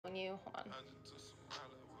following you. Hold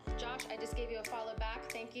on. Josh, I just gave you a follow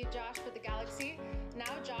back. Thank you, Josh, for the galaxy.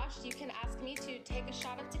 Now, Josh, you can ask me to take a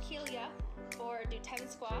shot of tequila or do 10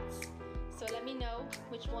 squats. So let me know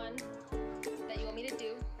which one that you want me to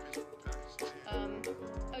do. Oh,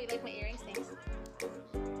 you like my earrings? Thanks.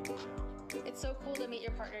 It's so cool to meet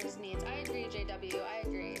your partner's needs. I agree, JW. I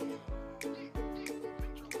agree.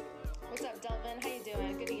 What's up, Delvin? How you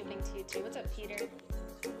doing? Good evening to you too. What's up, Peter?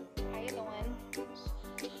 How you doing?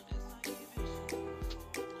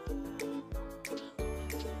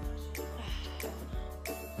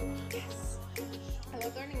 Yes. I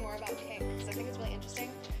love learning more about kink because I think it's really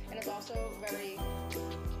interesting, and it's also very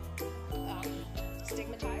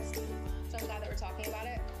stigmatized. So I'm glad that we're talking about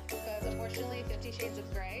it, because unfortunately 50 Shades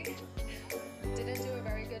of Grey didn't do a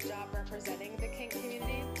very good job representing the kink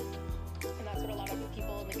community, and that's what a lot of the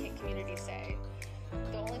people in the kink community say.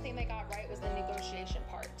 The only thing they got right was the negotiation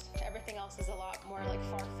part. Everything else is a lot more like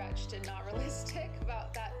far-fetched and not realistic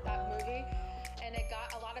about that movie. And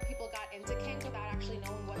a lot of people got into kink without actually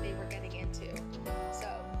knowing what they were getting into. So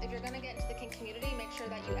if you're gonna get into the kink community, make sure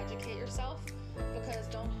that you educate yourself, because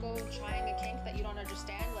don't go trying a kink that you don't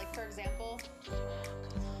understand. Like, for example,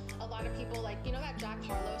 a lot of people, like, you know that Jack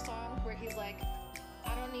Harlow song where he's like,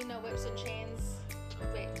 I don't need no whips and chains.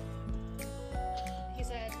 Wait. He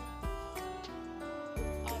said,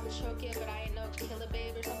 I'll choke you, but I ain't no killer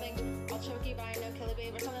babe, or something. I'll choke you, but I ain't no killer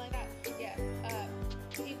babe, or something like that. Yeah.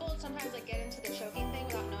 People sometimes like get into the choking thing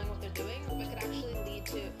without knowing what they're doing, but could actually lead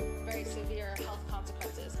to very severe health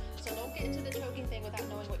consequences. So don't get into the choking thing without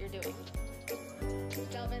knowing what you're doing.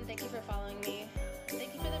 Delvin, thank you for following me.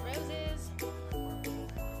 Thank you for the roses.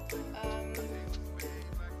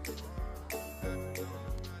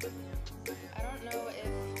 I don't know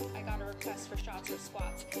if I got a request for shots or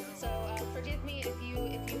squats. So forgive me if you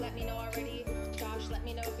let me know already. Josh, let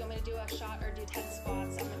me know if you want me to do a shot or do 10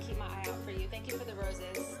 squats. I'm gonna keep my eye out for you. Thank you for the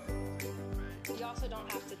roses. You also don't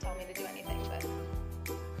have to tell me to do anything, but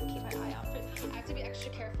keep my eye out for it. I have to be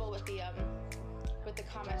extra careful with the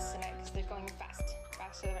comments tonight because they're going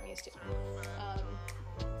faster than I'm used to.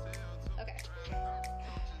 Okay.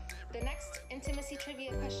 The next intimacy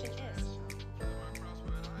trivia question is,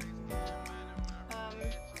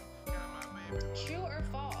 true or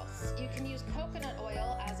false, you can use coconut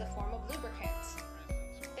oil as a form of lubricant?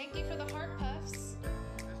 Thank you for the heart puffs.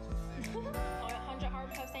 100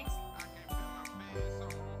 heart puffs, thanks.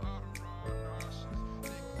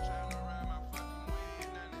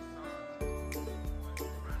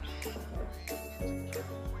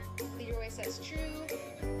 Leroy says true.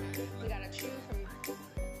 We got a true from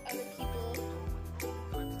other people.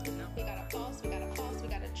 We got a false, we got a false, we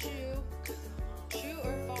got a true. True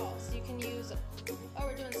or false, you can use, oh,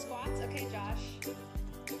 we're doing squats? Okay, Josh.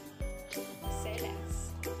 Say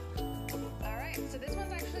less. All right, so this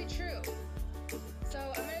one's actually true. So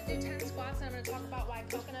I'm gonna do 10 squats and I'm gonna talk about why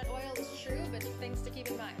coconut oil is true, but things to keep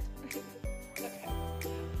in mind. Okay.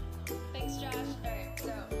 Thanks, Josh. All right,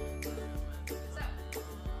 so.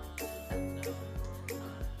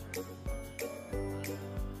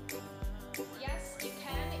 Yes, you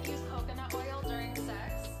can use coconut oil during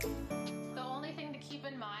sex. The only thing to keep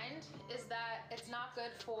in mind is that it's not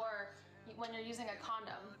good for when you're using a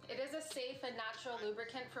condom. It is a safe and natural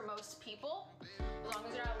lubricant for most people, as long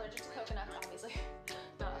as you're not allergic to coconut, obviously.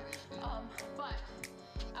 But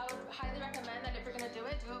I would highly recommend that if you're gonna do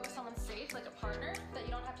it with someone safe, like a partner, that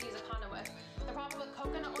you don't have to use a condom with. The problem with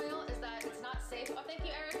coconut oil is that it's not safe. Oh, thank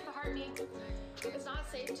you, Eric, the heartbeat. It's not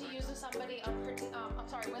safe to use with somebody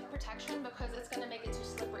with protection, because it's gonna make it too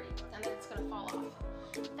slippery and then it's gonna fall off.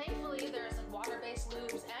 Thankfully, there's water-based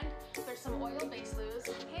lubes and there's some oil-based lubes.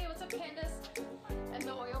 Hey, what's up, Candace? And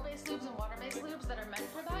the oil-based lubes and water-based lubes that are meant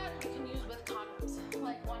for that, you can use with condoms.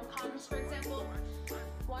 Like One Condoms, for example.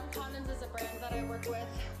 One Condoms is a brand that I work with.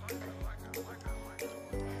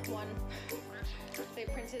 They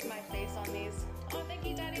printed my face on these. Oh, thank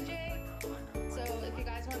you, Daddy J. So if you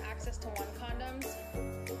guys want access to One Condoms,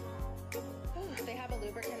 they have a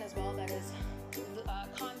lubricant as well that is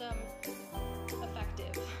condom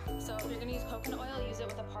effective. So if you're gonna use coconut oil, use it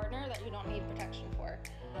with a partner that you don't need protection for.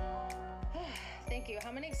 Thank you.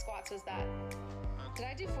 How many squats was that? Did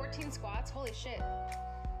I do 14 squats? Holy shit.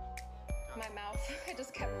 My mouth, I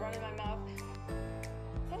just kept running my mouth.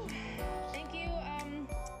 Thank you,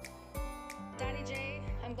 Daddy J.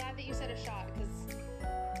 I'm glad that you said a shot, because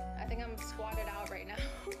I think I'm squatted out right now.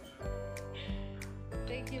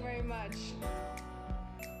 Thank you very much.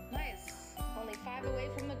 Nice. Only 5 away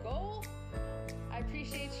from the goal. I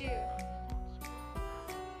appreciate you.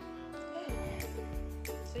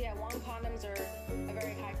 So yeah, Wand condoms are a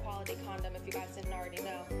very high quality condom if you guys didn't already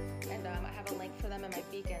know. And I have a link for them in my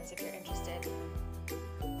beacons if you're interested.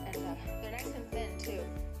 And they're nice and thin too.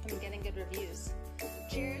 I'm getting good reviews.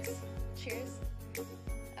 Cheers. Cheers.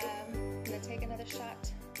 I'm gonna take another shot.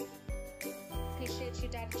 Appreciate you,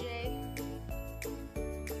 Dad J.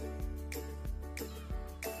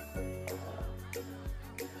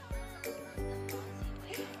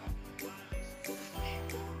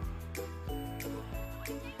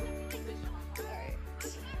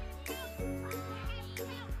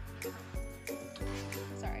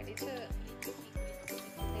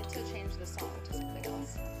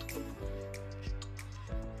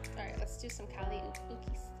 Do some Cali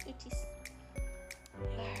Utis.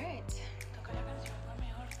 Alright.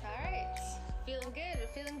 Feeling good,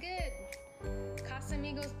 we're feeling good.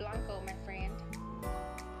 Casamigos Blanco, my friend.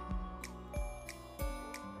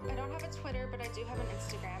 I don't have a Twitter, but I do have an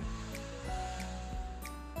Instagram.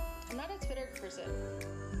 I'm not a Twitter person.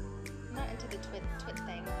 I'm not into the twit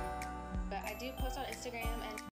thing. But I do post on Instagram and